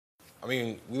I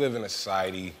mean, we live in a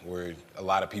society where a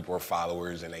lot of people are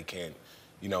followers and they can't,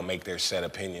 make their set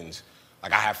opinions.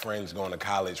 Like, I have friends going to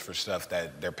college for stuff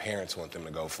that their parents want them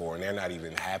to go for, and they're not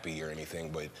even happy or anything,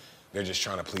 but they're just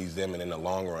trying to please them. And in the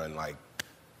long run, like,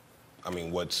 I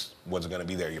mean, what's gonna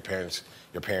be there? Your parents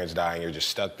die, and you're just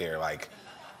stuck there, like,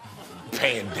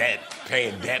 paying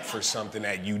debt for something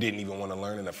that you didn't even want to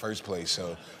learn in the first place.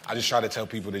 So I just try to tell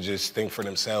people to just think for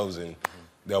themselves, and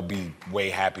they'll be way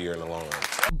happier in the long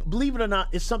run. Believe it or not,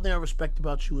 it's something I respect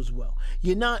about you as well.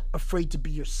 You're not afraid to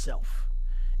be yourself.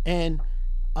 And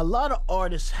a lot of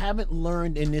artists haven't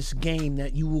learned in this game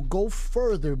that you will go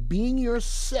further being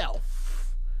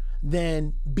yourself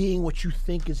than being what you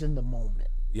think is in the moment.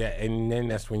 Yeah, and then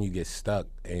that's when you get stuck,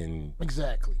 and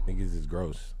exactly, niggas is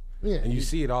gross. Yeah, and you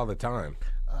see it all the time.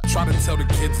 Try to tell the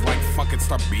kids, like, fuck it,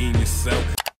 start being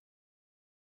yourself.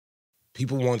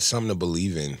 People want something to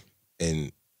believe in,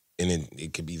 and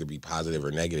it could either be positive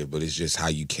or negative, but it's just how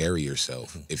you carry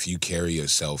yourself. If you carry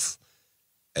yourself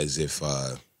as if,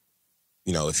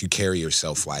 if you carry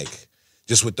yourself like,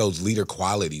 just with those leader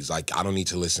qualities, like, I don't need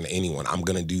to listen to anyone. I'm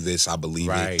going to do this. I believe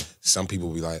it. Some people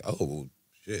will be like, oh, well,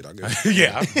 shit, I guess.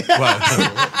 Yeah.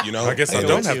 Well, I guess I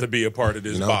don't have to be a part of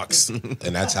this box.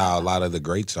 And that's how a lot of the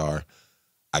greats are,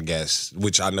 I guess,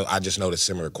 which I just noticed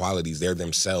similar qualities. They're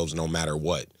themselves no matter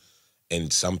what.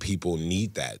 And some people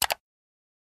need that.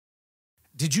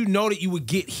 Did you know that you would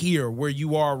get here where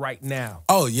you are right now?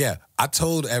 Oh, yeah. I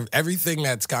told everything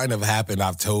that's kind of happened,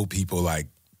 I've told people like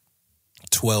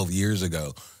 12 years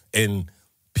ago. And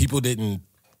people didn't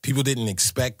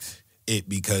expect it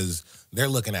because they're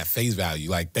looking at face value.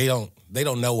 Like, they don't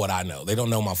know what I know. They don't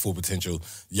know my full potential.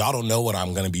 Y'all don't know what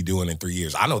I'm going to be doing in 3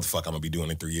 years. I know what the fuck I'm going to be doing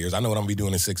in 3 years. I know what I'm going to be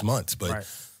doing in 6 months. But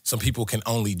some people can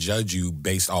only judge you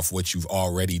based off what you've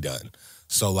already done.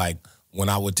 So, like, when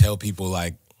I would tell people,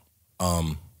 like,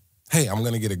 hey, I'm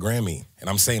going to get a Grammy, and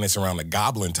I'm saying this around the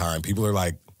Goblin time, people are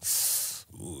like,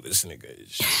 ooh, this nigga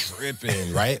is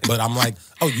tripping, right? But I'm like,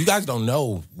 oh, you guys don't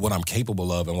know what I'm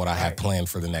capable of and what I have planned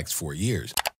for the next 4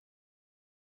 years.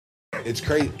 It's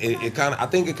crazy. I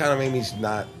think it kind of made me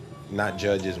not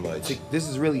judge as much. This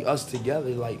is really us together.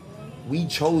 Like, we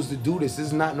chose to do this. This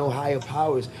is not no higher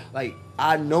powers. Like,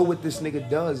 I know what this nigga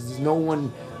does. There's no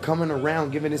one coming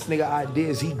around giving this nigga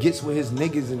ideas. He gets with his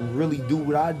niggas and really do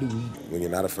what I do. When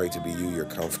you're not afraid to be you, you're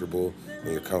comfortable.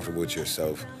 When you're comfortable with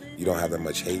yourself, you don't have that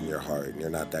much hate in your heart, and you're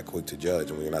not that quick to judge.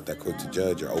 And when you're not that quick to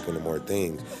judge, you're open to more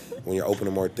things. When you're open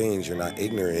to more things, you're not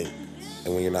ignorant.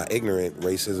 And when you're not ignorant,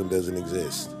 racism doesn't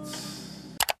exist.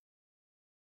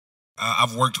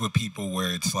 I've worked with people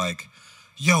where it's like,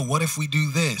 yo, what if we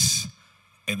do this?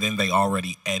 And then they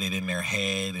already edit in their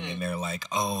head, and then they're like,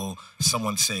 oh,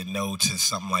 someone said no to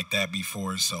something like that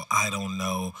before, so I don't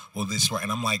know. Well, this way.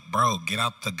 And I'm like, bro, get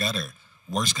out the gutter.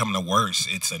 Worst come to worst,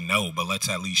 it's a no, but let's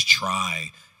at least try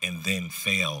and then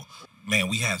fail. Man,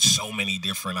 we had so many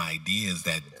different ideas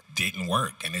that didn't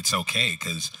work, and it's okay,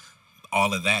 because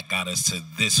all of that got us to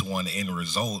this one end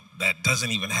result that doesn't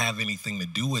even have anything to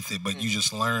do with it, but you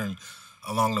just learn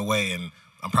along the way. And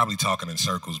I'm probably talking in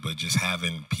circles, but just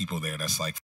having people there that's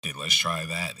like, it, let's try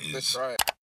that is... Let's try it.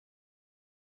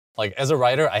 Like, as a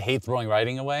writer, I hate throwing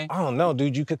writing away. I don't know,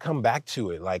 dude. You could come back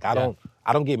to it. Like, I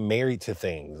don't get married to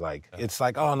things. Like, it's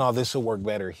like, oh, no, this will work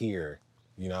better here.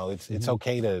 You know, it's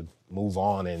okay to move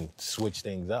on and switch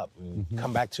things up and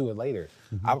come back to it later.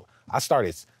 I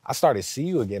started See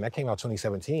You Again. That came out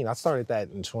 2017. I started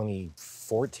that in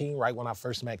 2014, right when I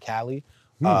first met Callie.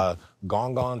 Gone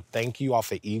Gone Thank You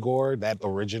off of Igor. That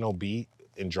original beat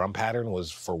and drum pattern was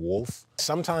for Wolf.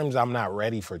 Sometimes I'm not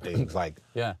ready for things like,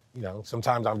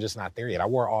 sometimes I'm just not there yet. I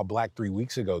wore all black 3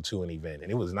 weeks ago to an event,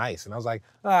 and it was nice. And I was like,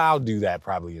 I'll do that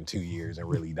probably in 2 years and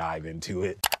really dive into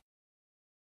it.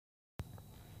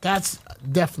 That's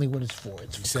definitely what it's for.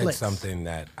 It's you said clicks. Something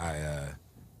that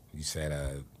you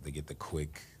said they get the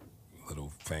quick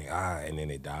little thing, and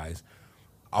then it dies.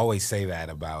 I always say that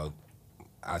about,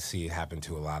 I see it happen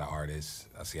to a lot of artists.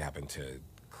 I see it happen to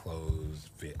clothes,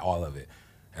 fit, all of it.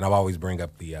 And I'll always bring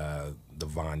up the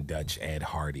Von Dutch, Ed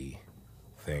Hardy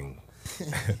thing.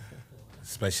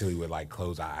 Especially with like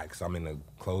clothes, because I'm in the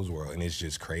clothes world, and it's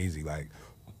just crazy. Like,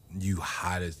 you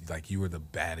hottest, like you were the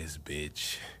baddest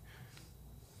bitch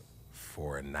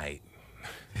for a night.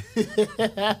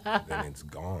 Then it's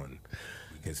gone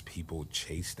because people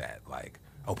chase that. Like,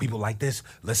 oh, people like this?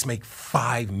 Let's make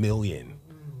 5 million.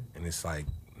 And it's like,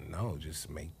 no, just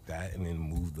make that and then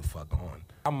move the fuck on.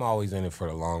 I'm always in it for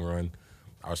the long run.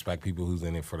 I respect people who's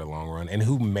in it for the long run and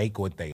who make what they